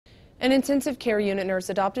An intensive care unit nurse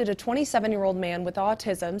adopted a 27-year-old man with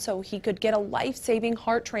autism so he could get a life-saving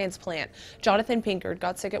heart transplant. Jonathan Pinkard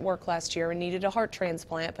got sick at work last year and needed a heart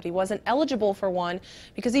transplant, but he wasn't eligible for one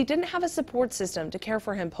because he didn't have a support system to care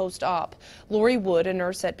for him post-op. Lori Wood, a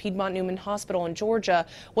nurse at Piedmont Newman Hospital in Georgia,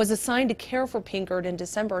 was assigned to care for Pinkard in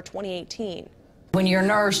December 2018. When you're a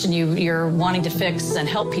nurse and you're wanting to fix and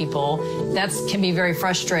help people, that can be very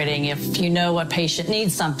frustrating if you know a patient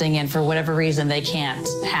needs something and for whatever reason they can't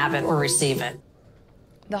have it or receive it.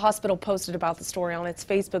 The hospital posted about the story on its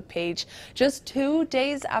Facebook page. Just 2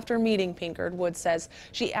 days after meeting Pinkard, Wood says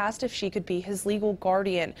she asked if she could be his legal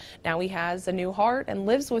guardian. Now he has a new heart and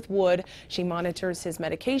lives with Wood. She monitors his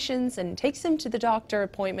medications and takes him to the doctor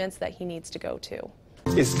appointments that he needs to go to.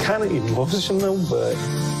 It's kind of emotional, but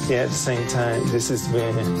at the same time, this has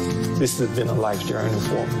been a life journey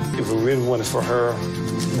for me. If it really wasn't for her,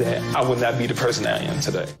 then I would not be the person I am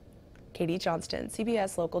today. Katie Johnston,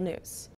 CBS Local News.